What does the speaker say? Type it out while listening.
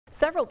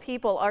Several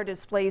people are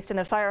displaced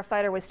and a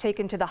firefighter was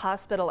taken to the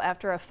hospital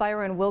after a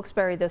fire in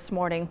Wilkes-Barre this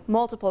morning.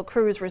 Multiple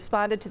crews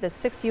responded to the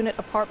 6-unit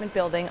apartment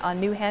building on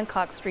New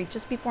Hancock Street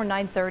just before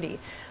 9:30.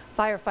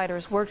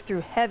 Firefighters worked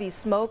through heavy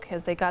smoke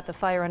as they got the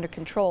fire under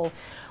control.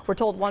 We're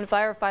told one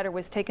firefighter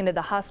was taken to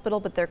the hospital,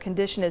 but their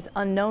condition is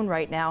unknown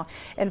right now.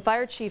 And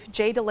Fire Chief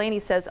Jay Delaney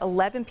says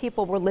 11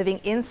 people were living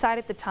inside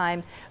at the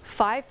time.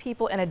 5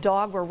 people and a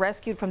dog were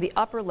rescued from the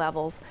upper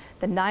levels.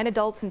 The 9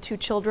 adults and 2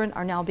 children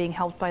are now being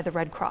helped by the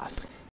Red Cross.